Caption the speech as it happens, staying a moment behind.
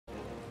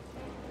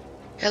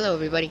Hello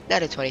everybody,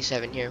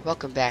 Netta27 here.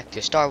 Welcome back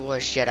to Star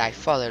Wars Jedi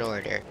Fallen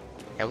Order.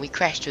 And we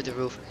crashed through the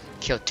roof,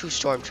 killed 2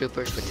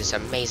 stormtroopers with this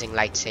amazing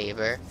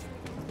lightsaber.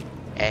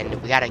 And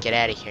we gotta get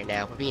out of here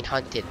now. We're being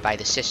hunted by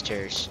the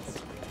sisters.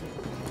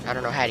 I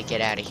don't know how to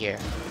get out of here.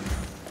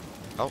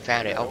 Oh,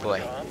 found it. Oh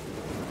boy.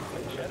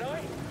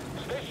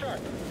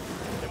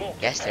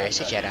 Yes, there is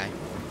a Jedi.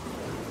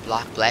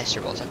 Block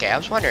blaster bolts. Okay, I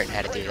was wondering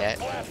how to do that.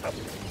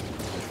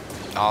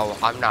 Oh,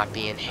 I'm not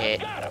being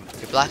hit.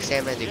 Your block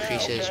stamina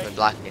decreases when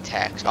blocking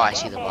attacks. Oh, I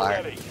see the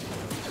bar.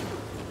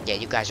 Yeah,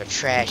 you guys are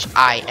trash.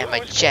 I am a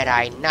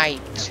Jedi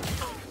Knight.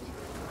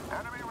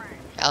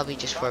 LB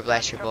just for a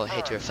blaster bolt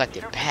hit to reflect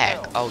it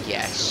back. Oh,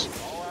 yes.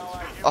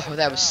 Oh,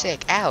 that was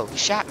sick. Ow, he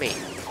shot me.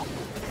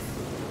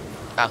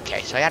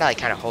 Okay, so I gotta like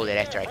kind of hold it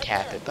after I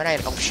tap it. But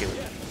oh shoot.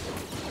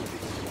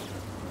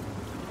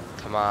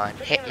 Come on,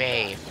 hit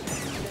me.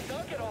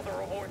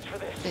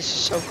 This is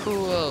so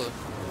cool.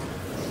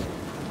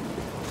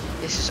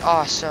 This is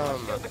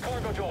awesome.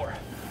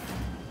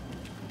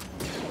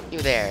 You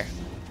there.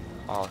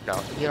 Oh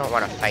no, you don't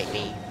want to fight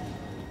me.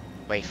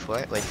 Wait for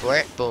it, wait for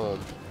it. Boom.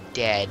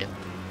 Dead.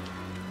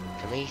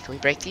 Can we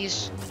break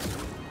these?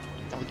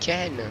 Oh, we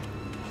can.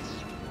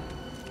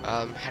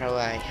 How do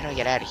I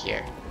get out of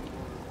here?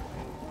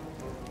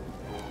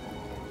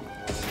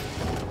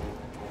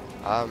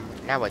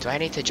 Now what? Do I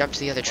need to jump to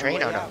the other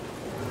train? Oh no.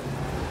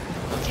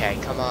 Okay,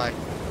 come on.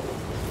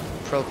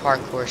 Pro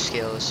parkour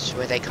skills, this is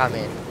where they come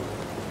in.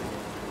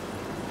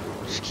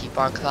 Just keep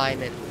on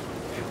climbing.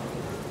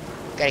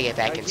 Gotta get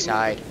back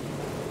inside.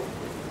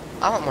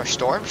 I want more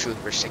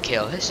stormtroopers to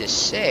kill. This is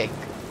sick.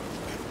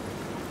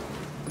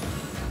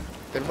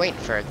 Been waiting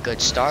for a good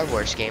Star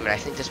Wars game, and I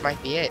think this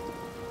might be it.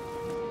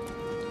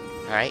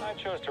 Alright,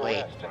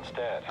 wait.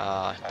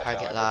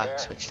 Target lock,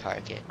 switch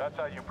target.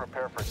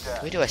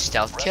 Can we do a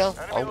stealth kill?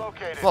 Oh,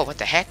 whoa, what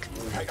the heck?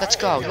 Let's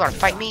go. You wanna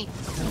fight me?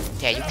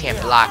 Yeah, you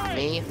can't block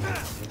me.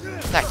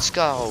 Let's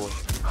go.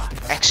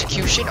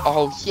 Execution?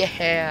 Oh,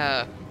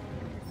 yeah.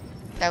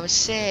 That was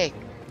sick.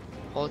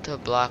 Hold to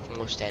block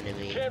most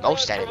enemy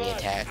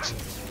attacks.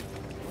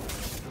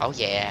 Oh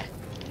yeah.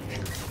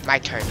 My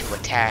turn to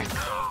attack.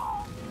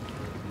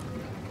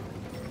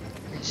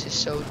 This is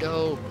so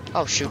dope.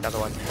 Oh shoot, another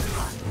one.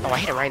 Oh, I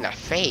hit him right in the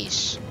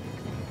face.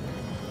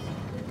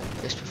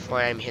 Just before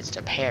enemy hits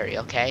the parry,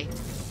 okay?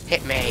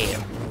 Hit me.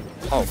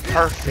 Oh,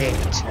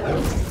 perfect.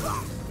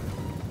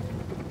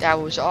 That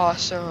was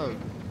awesome.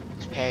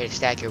 Just parry to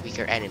stagger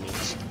weaker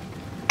enemies.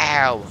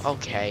 Ow,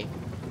 okay.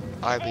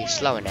 RB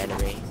slow an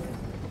enemy.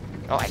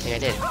 Oh, I think I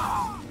did.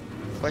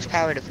 Force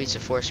power defeats the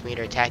force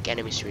meter. Attack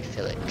enemies to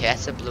refill it. Okay,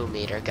 that's the blue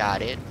meter.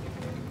 Got it.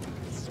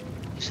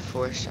 Use the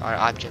force on an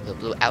object with a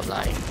blue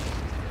outline.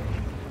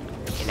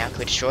 Okay, now can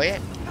we destroy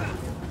it?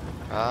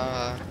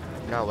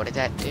 No. What did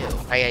that do?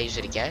 I gotta use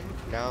it again?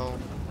 No.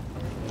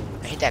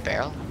 I hit that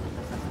barrel.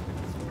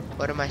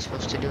 What am I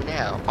supposed to do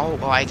now? Oh,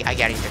 I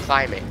gotta either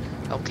climb it.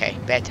 Okay,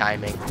 bad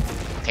timing.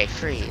 Okay,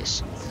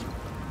 freeze.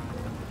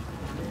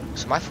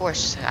 So my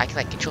force, I can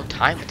like control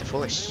time with the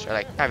force, or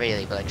like, not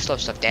really, but like slow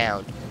stuff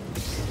down.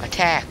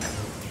 Attack!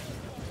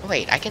 Oh,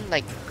 wait, I can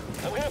like,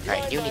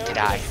 alright, you need to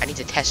die. I need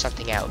to test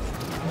something out.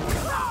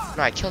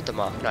 No, I killed them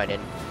all. No, I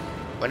didn't.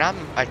 When I'm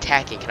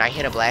attacking, can I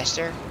hit a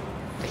blaster?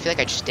 I feel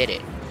like I just did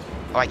it.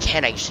 Oh, I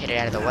can, I just hit it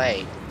out of the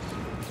way.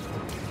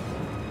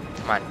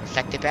 Come on,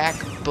 reflect it back.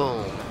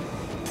 Boom.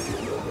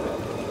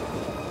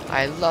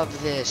 I love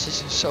this.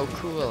 This is so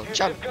cool.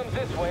 Jump!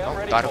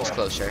 Oh, thought it was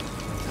closer.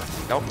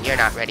 Nope, you're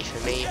not ready for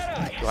me.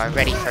 You are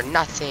ready for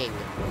nothing.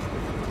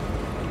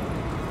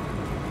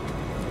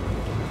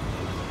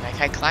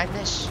 Can I climb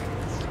this?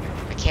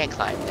 I can't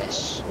climb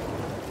this.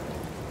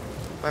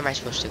 Where am I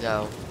supposed to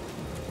go?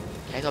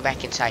 Can I go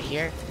back inside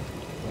here?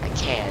 I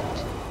can't.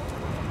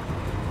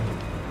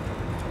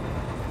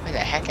 Where the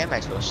heck am I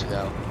supposed to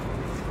go?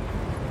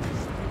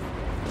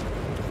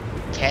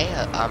 Okay,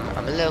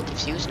 I'm a little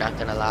confused, not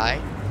gonna lie.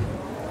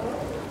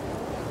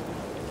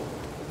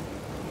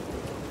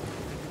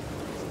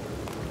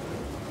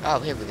 Oh,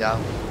 here we go.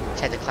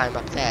 Just had to climb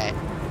up that.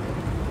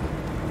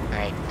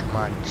 Alright, come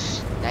on.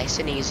 Just nice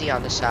and easy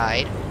on the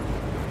side.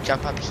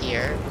 Jump up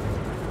here.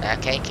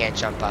 Okay, can't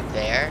jump up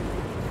there.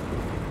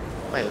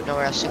 Wait,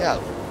 nowhere else to go.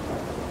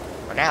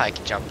 Well, now I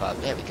can jump up.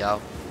 There we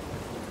go.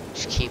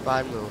 Just keep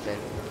on moving.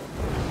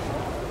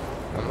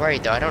 I'm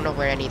worried, though. I don't know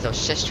where any of those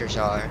sisters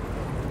are.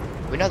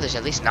 We know there's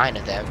at least 9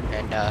 of them,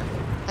 and,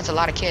 that's a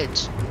lot of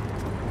kids.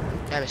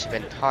 That must have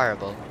been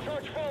horrible.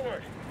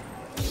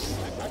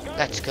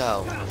 Let's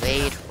go.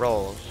 Evade,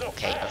 roll.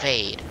 Okay,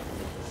 evade.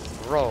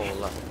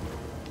 Roll.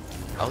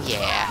 Oh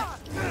yeah.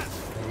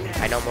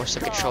 I know most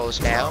of the controls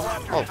now.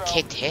 Oh,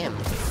 kicked him.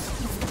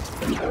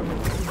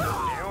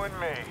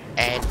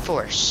 And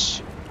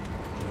force.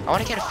 I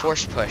want to get a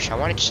force push. I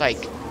want to just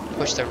like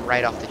push them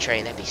right off the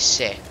train. That'd be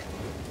sick.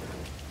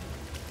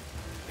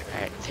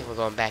 Alright, I think we're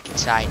going back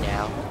inside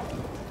now.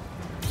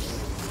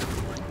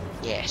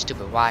 Yeah,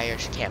 stupid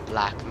wires can't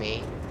block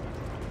me.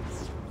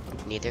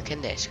 Neither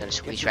can this. Gonna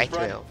squeeze right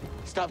through.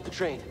 Stop the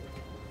train.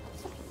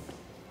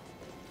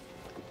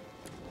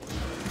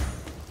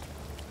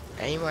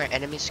 Any more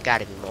enemies?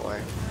 Gotta be more.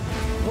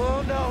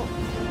 Oh no!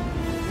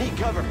 Need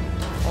cover.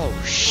 Oh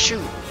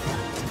shoot!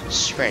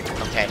 Sprint.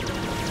 Okay.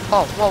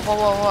 Oh, whoa, whoa,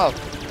 whoa, whoa!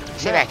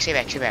 Stay back, stay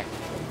back, stay back.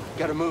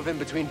 Gotta move in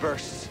between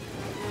bursts.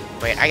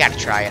 Wait, I gotta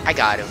try it. I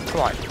got him. Come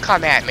on,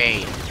 come at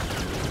me.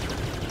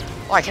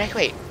 Why can I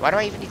wait? Why do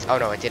I even need? Oh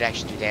no, it did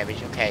actually do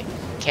damage. Okay,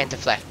 can't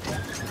deflect.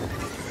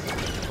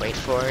 Wait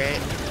for it.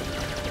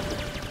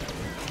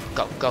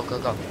 Go, go, go,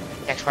 go.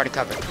 Next part of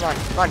cover.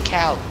 Come on,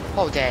 Cal.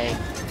 Oh dang.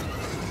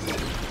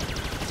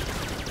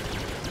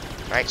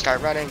 Alright,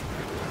 start running.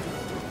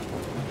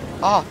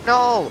 Oh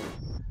no!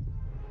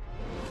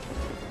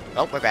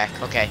 Oh, we're back.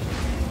 Okay,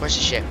 where's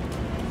the ship?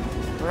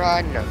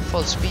 Run,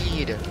 full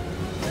speed.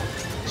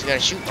 Is he gonna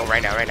shoot? Oh,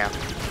 right now, right now.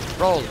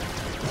 Roll.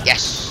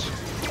 Yes.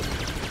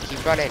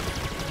 Keep running.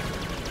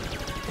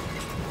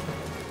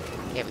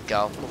 There we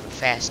go. Moving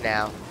fast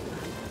now.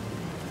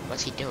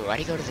 What's he doing? Why'd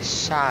he go to the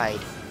side?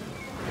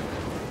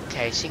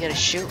 Okay, is he gonna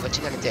shoot? What's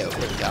he gonna do?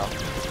 Here we go.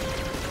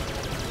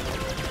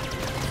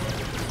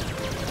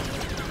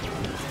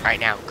 Alright,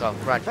 now, go.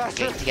 Run.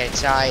 Okay, to get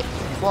inside.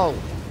 Whoa.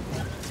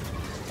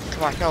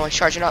 Come on. No, he's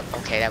charging up.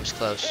 Okay, that was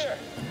close.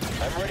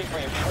 I'm ready for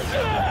you.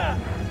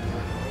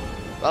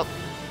 Well,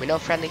 we know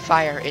friendly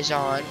fire is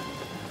on.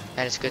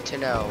 That is good to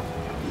know.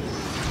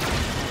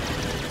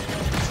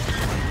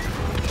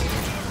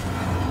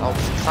 Oh,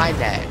 we can climb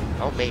that.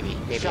 Oh, maybe.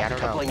 Maybe, I don't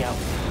know.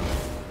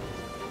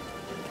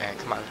 Alright,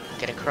 come on.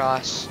 Get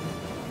across.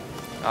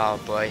 Oh,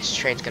 boy. This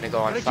train's gonna go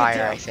on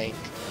fire, I think.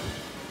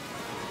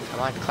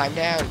 Come on, climb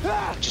down.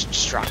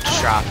 Just drop,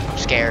 just drop. I'm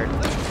scared.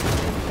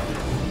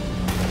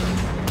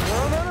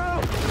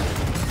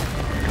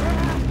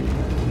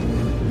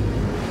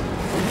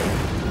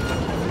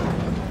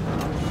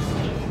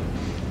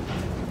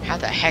 How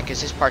the heck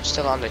is this part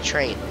still on the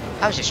train?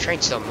 How is this train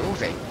still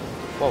moving?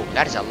 Whoa,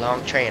 that is a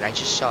long train. I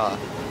just saw.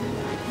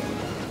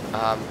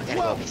 I gotta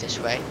go this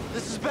way.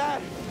 This is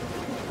bad.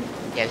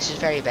 Yeah, this is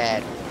very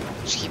bad.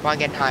 Just keep on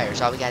getting higher.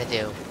 Is all we gotta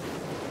do.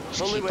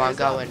 Just keep on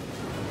going.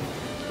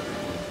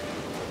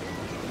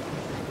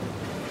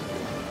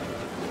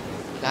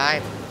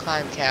 Climb,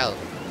 climb, Cal.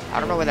 I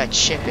don't know where that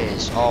ship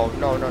is. Oh,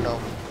 no, no, no.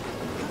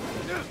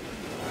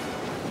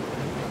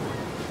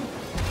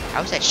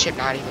 How is that ship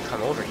not even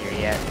come over here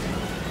yet?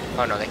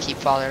 Oh no, they keep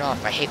falling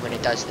off. I hate when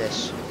it does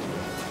this.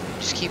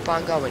 Just keep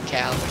on going,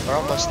 Cal. We're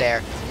almost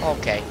there.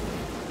 Okay.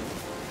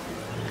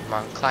 Come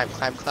on, climb,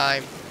 climb,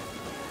 climb.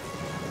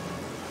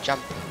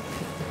 Jump.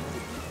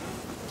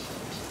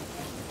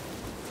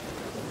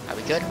 Are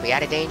we good? We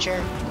out of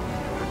danger?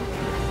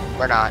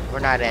 We're not. We're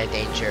not out of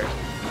danger.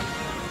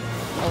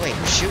 Oh wait,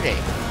 who's shooting?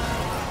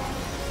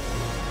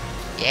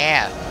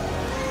 Yeah.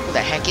 Who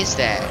the heck is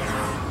that?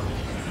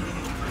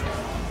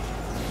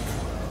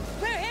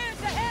 We're here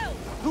to help!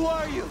 Who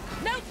are you?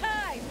 No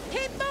time!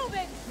 Keep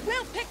moving!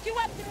 We'll pick you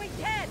up when we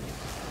can!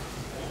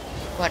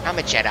 What? I'm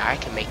a Jedi. I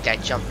can make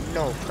that jump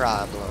no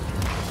problem.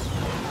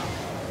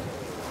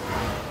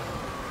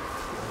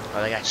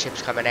 Oh, they got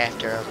ships coming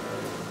after them.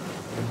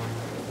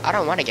 I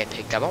don't want to get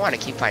picked up. I want to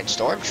keep finding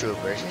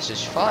stormtroopers. This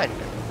is fun.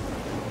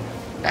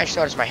 I just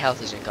noticed my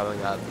health isn't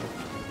going up.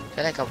 Is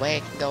there like a way I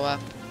can go up?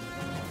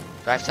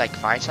 Do I have to like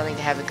find something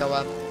to have it go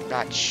up?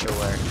 Not sure.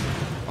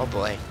 Oh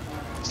boy.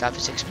 Stuff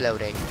is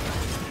exploding.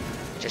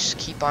 Just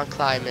keep on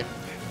climbing.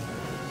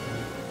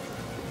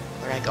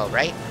 Where'd I go?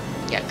 Right?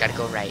 Yeah, gotta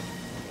go right.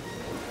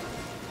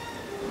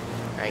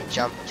 Alright,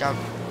 jump, jump.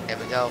 There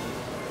we go.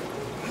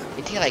 We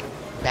need to like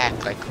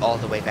back, like all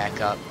the way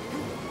back up.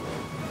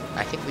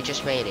 I think we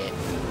just made it.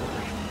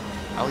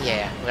 Oh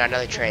yeah, we got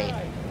another train.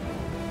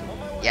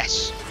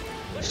 Yes.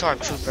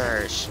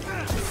 Stormtroopers.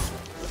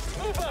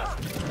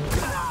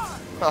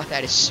 Oh,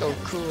 that is so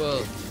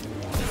cool.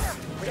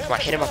 Come on,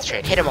 hit him off the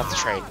train. Hit him off the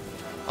train.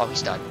 Oh,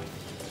 he's done.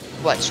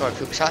 What,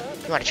 Stormtroopers, huh?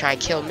 You want to try and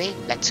kill me?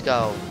 Let's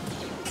go.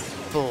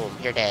 Boom,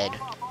 you're dead.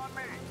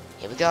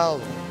 Here we go.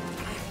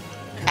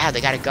 Ah, they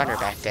got a gunner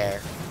back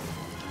there.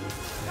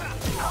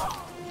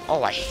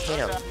 Oh, I hit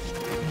him.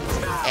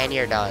 And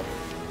you're done.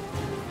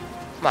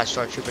 Come on,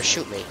 Stormtrooper,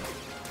 shoot me.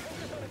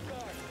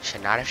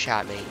 Should not have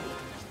shot me.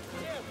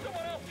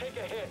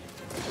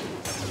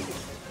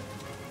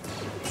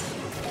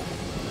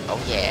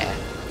 Oh yeah.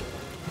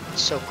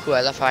 It's so cool.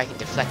 I love how I can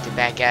deflect it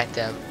back at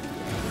them.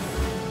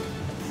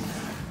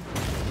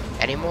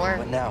 Any more?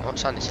 What now? Oh,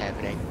 something's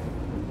happening.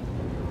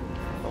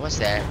 What was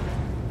that?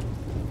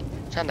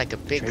 Sounded like a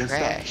big Train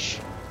crash.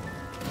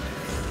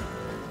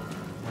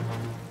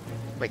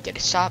 Wait, did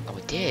it stop? Oh,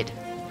 it did.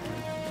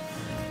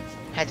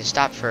 Had to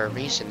stop for a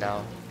reason,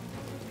 though.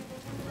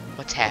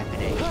 What's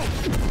happening?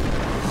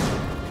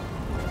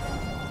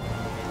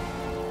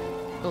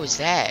 Who was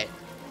that?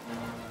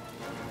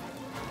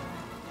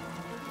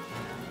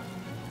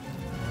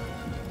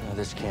 Oh,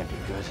 this can't be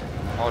good.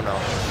 Oh no.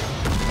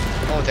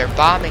 Oh, they're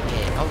bombing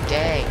it. Oh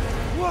dang.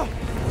 Whoa.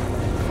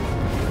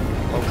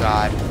 Oh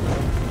god.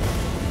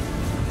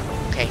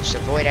 Okay, just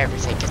avoid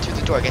everything. Get through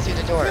the door. Get through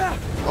the door.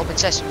 Open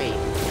sesame.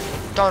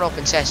 Don't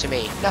open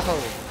sesame. No.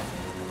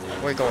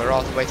 We're going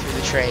all the way through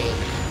the train.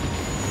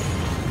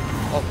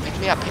 Oh, pick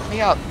me up. Pick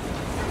me up.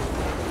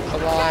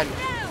 Come on.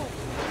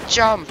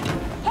 Jump!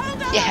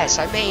 Hold on! Yes,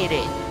 I made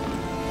it!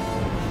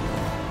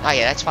 Oh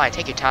yeah, that's fine.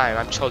 Take your time.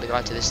 I'm just holding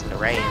on to this in the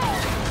rain.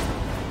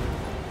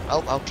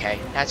 Oh, okay.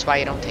 That's why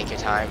you don't take your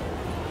time.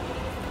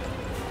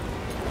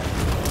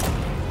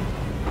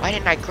 Why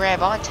didn't I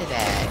grab onto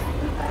that?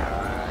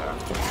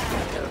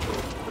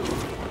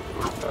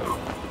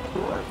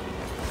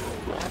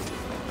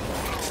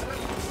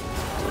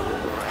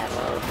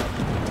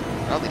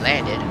 Oh, we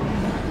landed.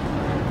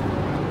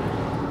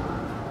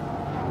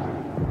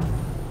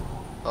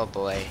 Oh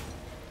boy.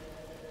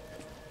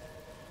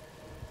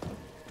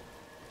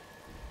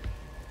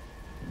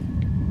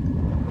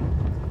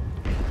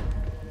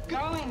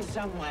 Going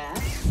somewhere?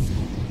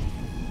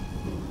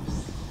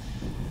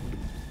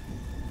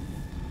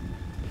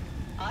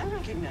 I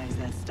recognize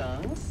that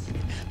stance.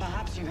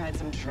 Perhaps you had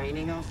some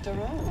training after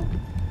all.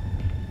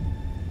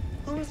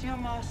 Who was your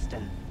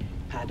master?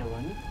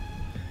 Padawan?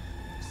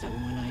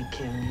 Someone I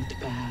killed,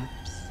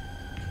 perhaps?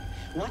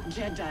 What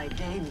Jedi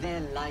gave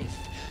their life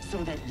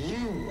so that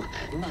you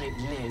might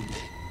live?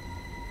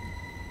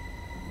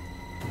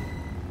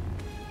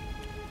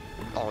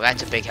 Oh,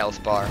 that's a big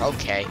health bar.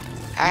 Okay.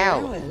 Ow!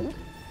 Well,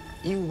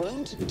 you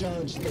won't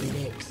dodge the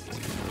next.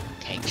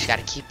 Okay, just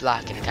gotta keep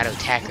blocking. I gotta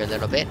attack her a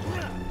little bit.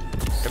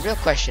 The real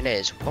question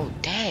is, oh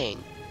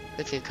dang!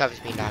 Quickly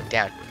covers me knocked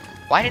down.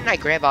 Why didn't I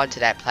grab onto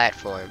that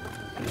platform?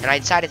 And I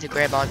decided to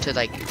grab onto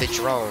like the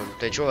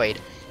droid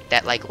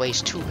that like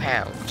weighs 2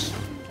 pounds.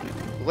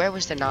 Where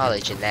was the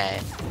knowledge in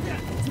that?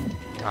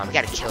 Come on, we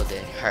gotta kill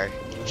her.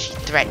 She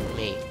threatened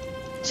me.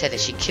 Said that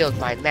she killed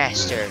my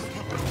master.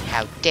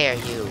 How dare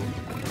you?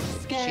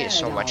 She has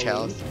so much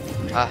health.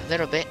 A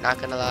little bit, not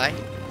gonna lie.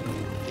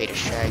 Vader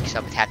strikes,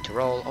 up tap to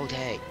roll. Oh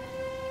dang.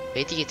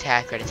 Made the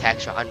attack, red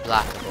attacks are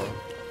unblockable.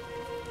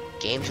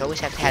 Games always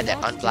have to have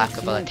that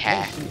unblockable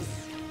attack.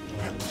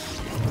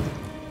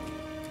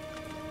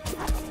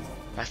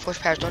 My force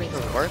powers don't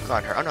even work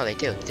on her. Oh no, they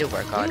do. They do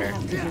work on her.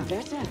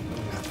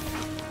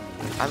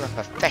 I'm a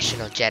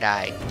professional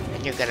Jedi,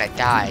 and you're gonna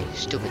die,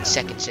 stupid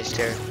second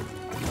sister.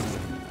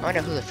 I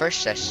wonder who the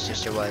first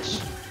sister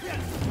was.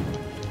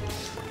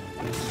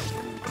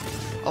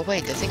 Oh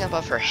wait, the thing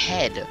above her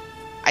head.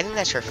 I think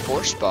that's her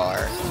force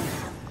bar.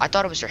 I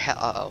thought it was her head.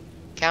 Uh-oh.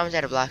 Counts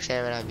out of block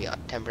stamina and be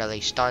temporarily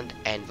stunned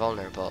and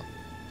vulnerable.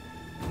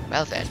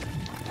 Well then.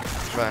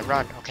 Run,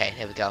 run. Okay,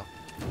 there we go.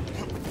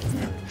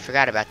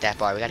 Forgot about that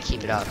bar. We gotta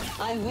keep it up.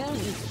 I will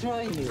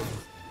destroy you.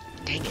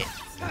 Dang it.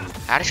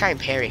 I gotta try and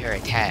parry her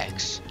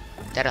attacks.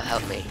 That'll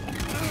help me.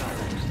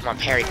 Come on,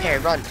 parry, parry,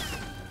 run.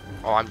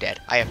 Oh, I'm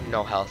dead. I have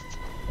no health.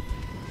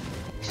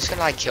 Is this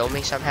gonna like kill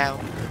me somehow?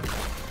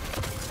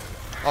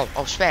 Oh,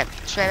 spam.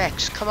 Spam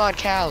X. Come on,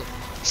 Cal.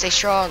 Stay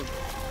strong.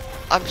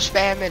 I'm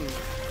spamming.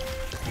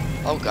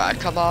 Oh god,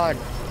 come on.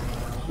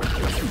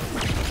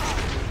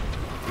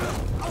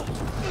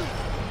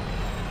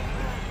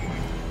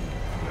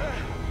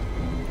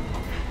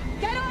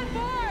 Get on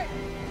board!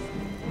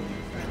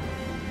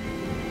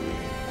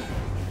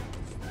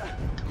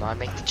 Come on,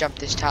 make the jump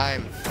this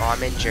time. Oh,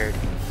 I'm injured.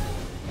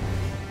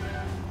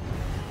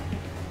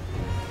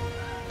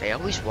 They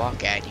always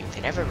walk at you.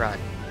 They never run.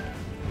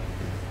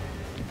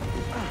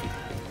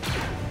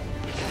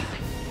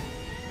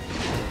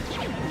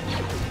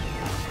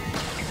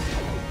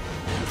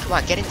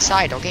 Come on, get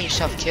inside. Don't get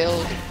yourself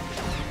killed.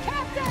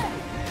 Captain!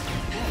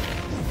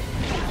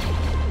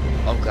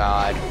 Oh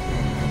god.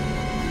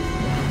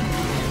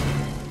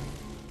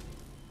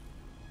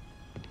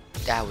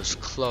 That was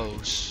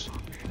close.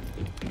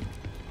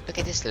 Look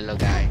at this little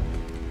guy.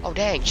 Oh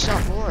dang, she's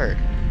on board.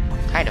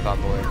 Kind of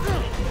on board.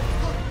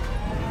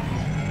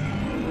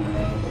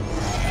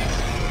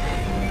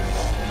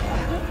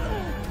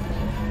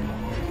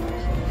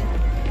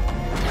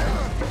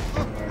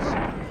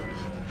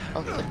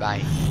 Oh,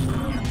 goodbye.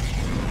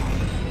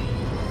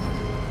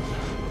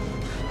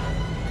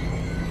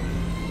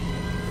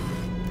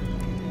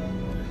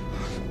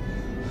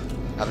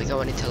 Are we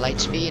going into light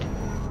speed?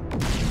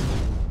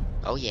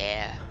 Oh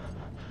yeah.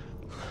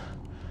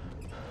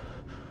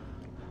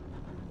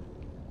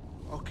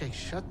 Okay,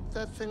 shut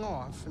that thing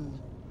off and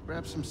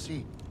grab some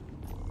seat.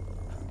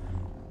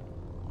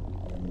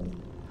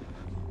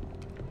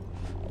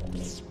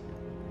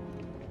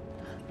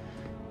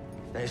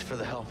 Thanks for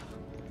the help.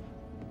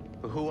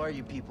 But who are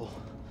you people?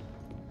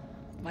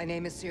 My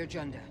name is Seer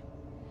Junda,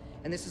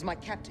 and this is my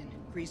captain,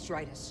 Grease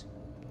Dritus.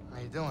 How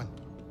you doing?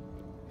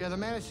 Yeah, the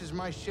Mantis is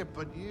my ship,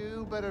 but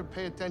you better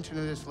pay attention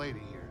to this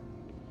lady here.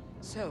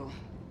 So,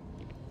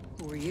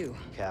 who are you?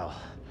 Cal.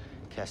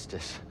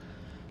 Kestis.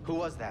 Who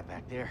was that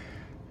back there?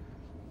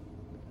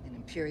 An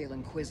Imperial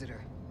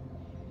Inquisitor.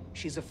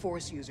 She's a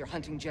Force user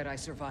hunting Jedi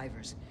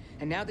survivors.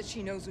 And now that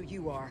she knows who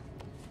you are,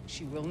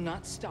 she will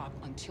not stop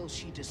until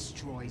she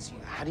destroys you.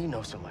 How do you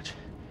know so much?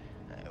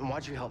 And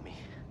why'd you help me?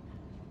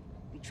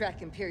 We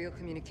track Imperial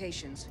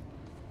communications.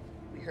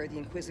 We heard the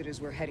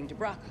Inquisitors were heading to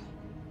Bracca,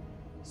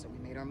 so we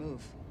made our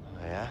move.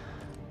 Oh, yeah?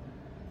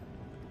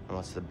 And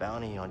what's the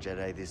bounty on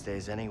Jedi these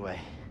days anyway?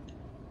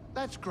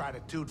 That's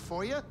gratitude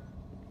for you.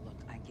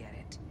 Look, I get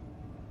it.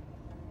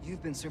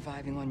 You've been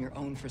surviving on your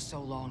own for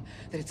so long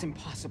that it's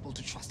impossible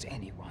to trust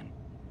anyone.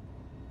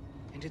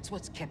 And it's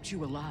what's kept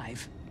you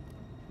alive.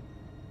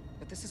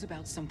 But this is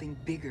about something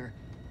bigger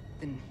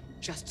than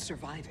just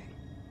surviving.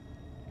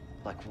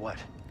 Like what?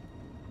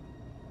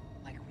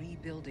 Like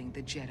rebuilding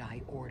the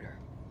Jedi Order.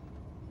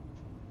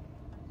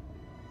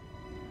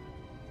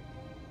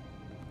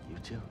 You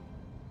two?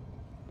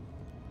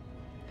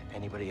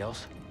 Anybody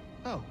else?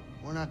 Oh,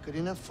 we're not good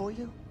enough for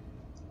you?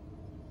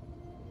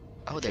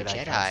 Oh, they're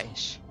Jedi Jedis.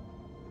 Council.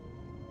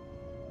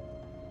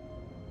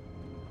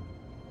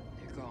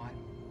 They're gone.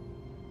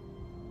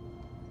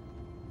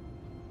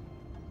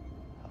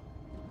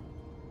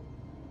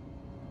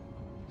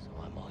 So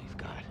I'm all you've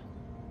got.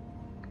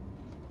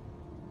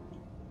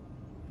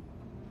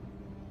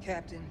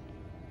 Captain,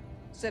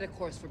 set a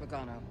course for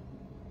Bogano.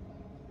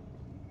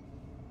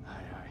 Aye,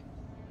 aye.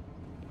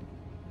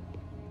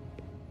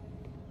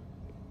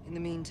 In the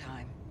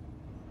meantime,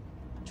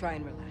 try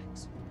and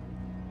relax.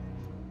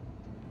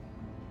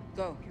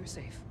 Go, you're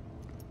safe.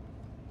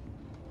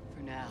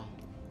 For now.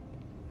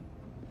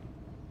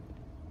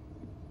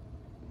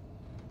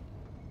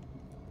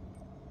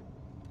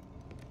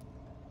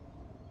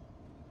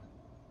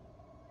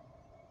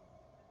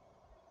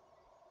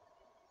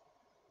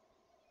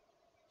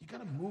 You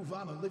gotta move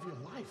on and live your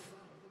life.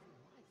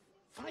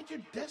 Find your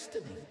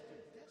destiny.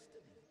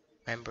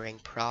 Remembering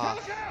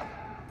Prof.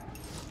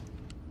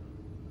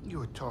 You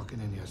were talking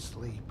in your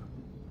sleep.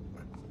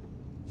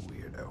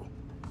 Weirdo.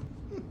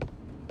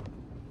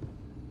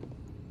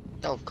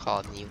 Don't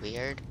call me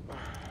weird.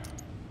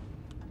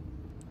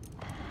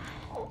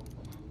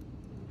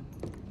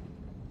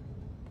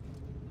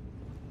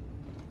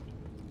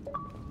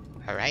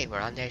 Alright, we're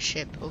on their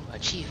ship. Oh,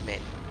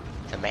 achievement.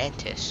 The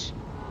Mantis.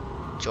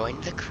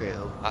 Join the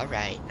crew.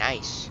 Alright,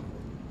 nice.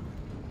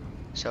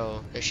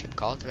 So, their ship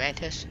called the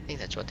Mantis? I think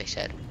that's what they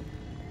said.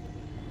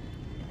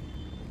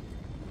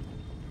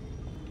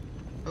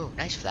 Oh,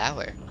 nice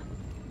flower.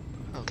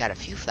 Oh, got a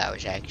few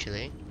flowers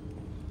actually.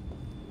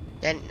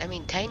 And, I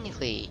mean,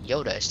 technically,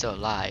 Yoda is still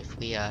alive.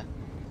 We,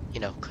 you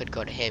know, could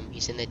go to him.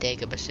 He's in the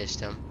Dagobah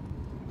system.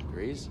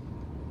 Grease?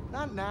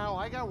 Not now,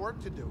 I got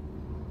work to do.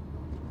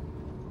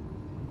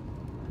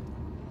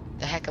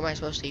 The heck am I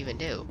supposed to even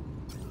do?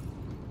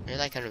 Is there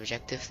like an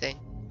objective thing?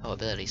 Oh,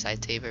 abilities,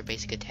 lightsaber,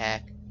 basic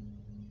attack,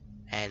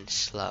 and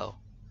slow.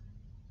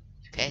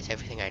 Okay, it's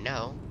everything I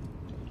know.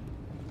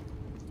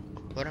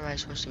 What am I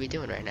supposed to be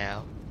doing right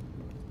now?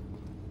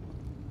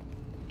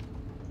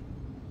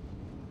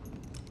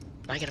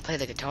 Am I gonna play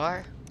the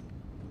guitar?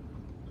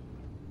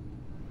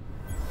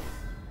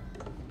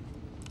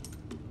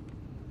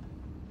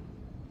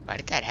 Why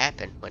did that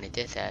happen when it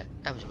did that?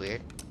 That was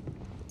weird.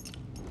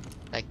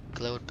 Like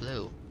glowed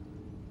blue.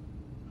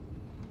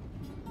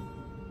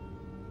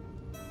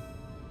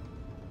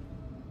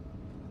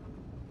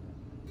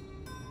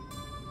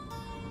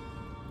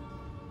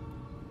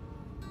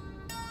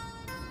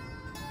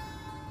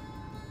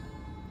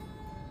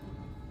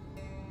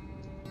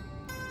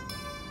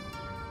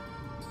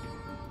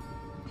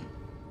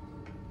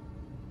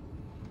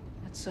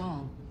 That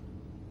song.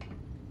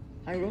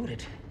 I wrote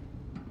it.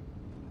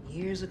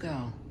 Years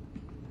ago.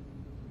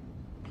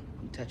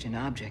 You touch an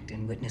object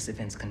and witness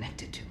events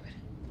connected to it.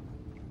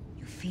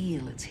 You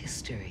feel its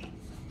history.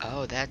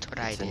 Oh, that's what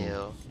I It's an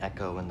do.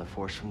 echo in the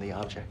force from the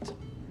object.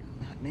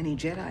 Not many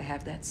Jedi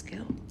have that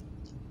skill.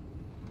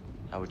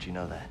 How would you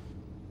know that?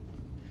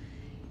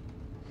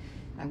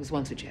 I was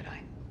once a Jedi.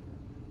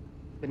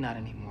 But not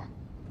anymore.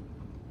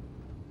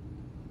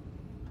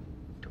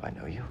 Do I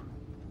know you?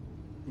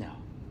 No.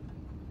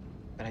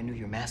 But I knew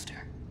your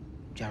master,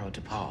 Jaro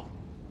Tapal.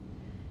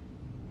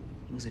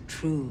 He was a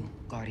true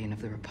guardian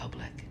of the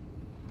Republic.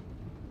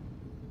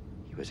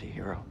 He was a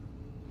hero.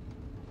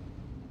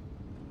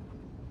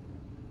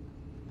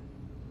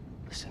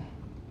 Listen.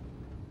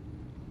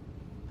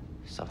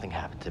 Something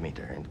happened to me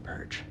during the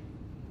Purge.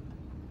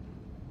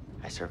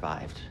 I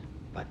survived,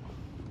 but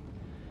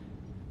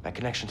my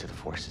connection to the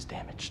Force is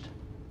damaged.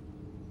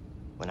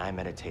 When I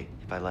meditate,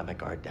 if I let my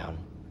guard down,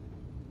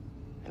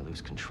 I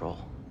lose control.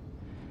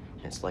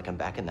 And it's like I'm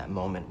back in that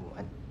moment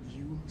when...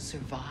 You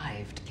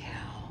survived,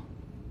 Cal.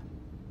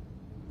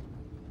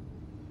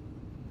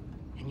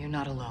 And you're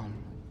not alone.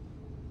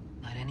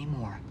 Not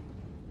anymore.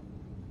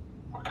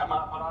 We're coming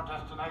up on our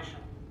destination.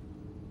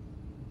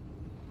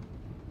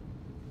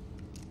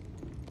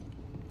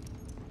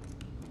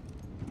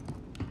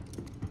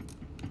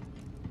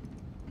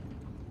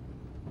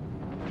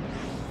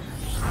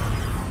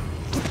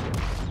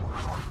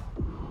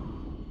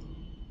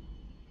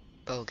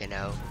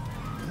 Bogano.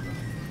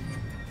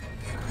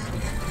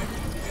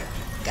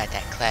 Got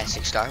that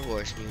classic Star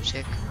Wars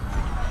music.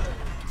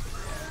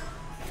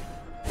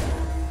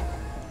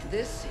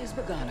 This is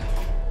Bogano.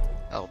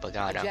 Oh, The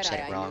Bogano, I said Jedi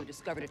it I knew wrong.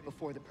 discovered it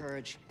before the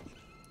Purge.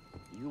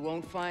 You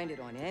won't find it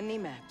on any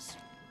maps.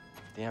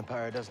 The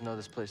Empire doesn't know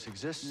this place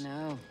exists.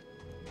 No.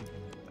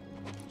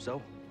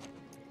 So,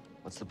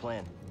 what's the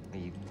plan? Will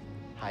you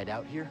hide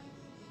out here?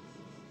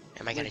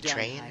 Am I gonna We're done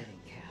train? hiding,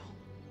 Cal.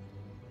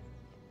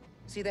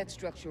 See that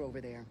structure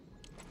over there?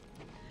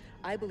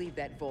 I believe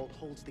that vault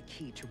holds the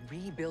key to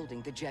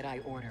rebuilding the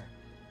Jedi Order.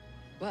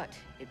 But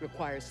it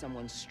requires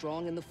someone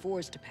strong in the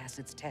Force to pass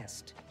its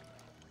test.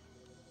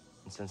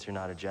 And since you're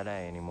not a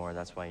Jedi anymore,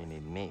 that's why you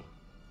need me.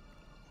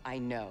 I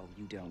know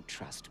you don't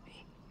trust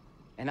me.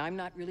 And I'm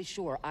not really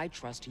sure I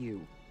trust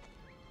you.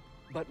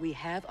 But we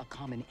have a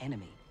common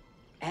enemy.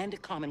 And a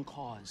common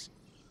cause.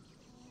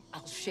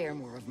 I'll share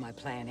more of my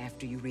plan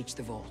after you reach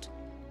the vault.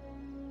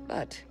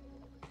 But,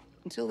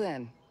 until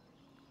then,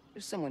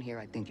 there's someone here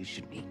I think you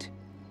should meet.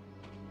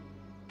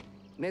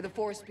 May the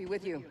Force be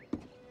with you.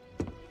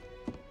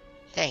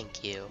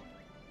 Thank you.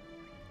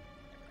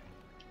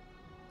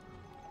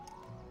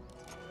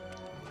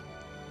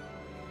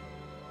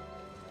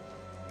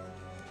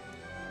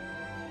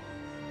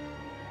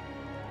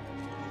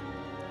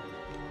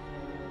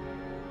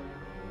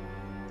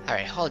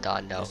 Alright, hold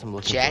on though. Guess I'm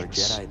looking for a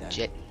Jets? Jedi,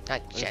 then.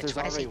 Not But if jets. there's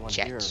Why did I say already one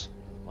jets? here,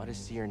 why does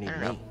Seer need I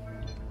don't me? know.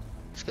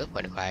 Skill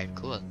point acquired.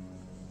 Cool.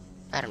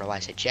 I don't know why I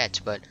said jets,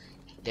 but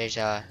there's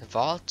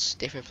vaults,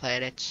 different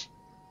planets.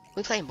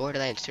 We playing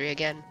Borderlands 3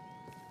 again?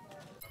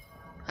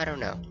 I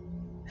don't know.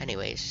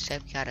 Anyways,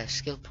 said we got a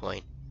skill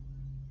point.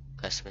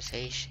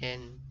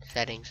 Customization,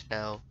 settings,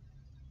 no.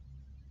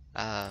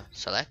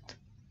 Select.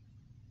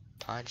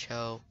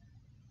 Poncho.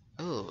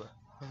 Ooh.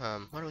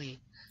 What do we?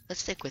 Let's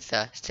stick with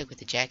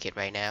the jacket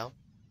right now.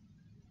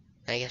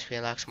 And I guess we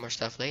unlock some more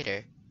stuff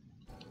later.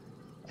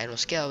 And with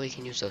skill, we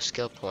can use those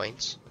skill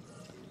points.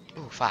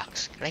 Ooh,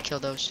 fox. Can I kill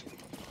those?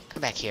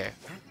 Come back here.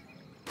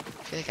 I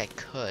feel like I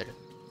could.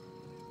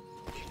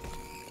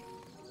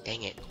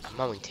 Dang it. I'm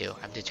going to.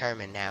 I'm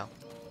determined now.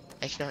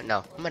 Actually,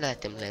 no. I'm gonna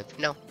let them live.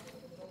 No.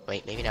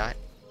 Wait, maybe not.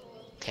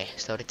 Okay,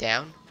 slowed it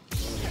down.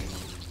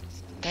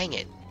 Dang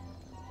it.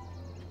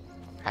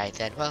 Alright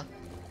then, well,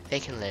 they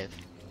can live.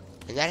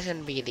 And that is going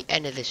to be the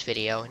end of this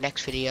video.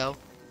 Next video,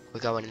 we're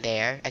going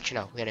there. Actually,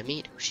 no, we're going to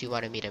meet who she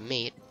wanted me to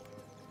meet.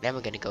 Then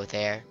we're going to go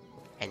there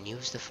and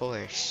use the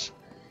Force.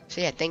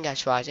 So yeah, thank you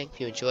guys for watching. If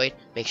you enjoyed,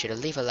 make sure to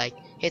leave a like,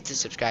 hit the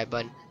subscribe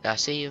button, and I'll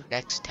see you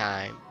next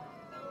time.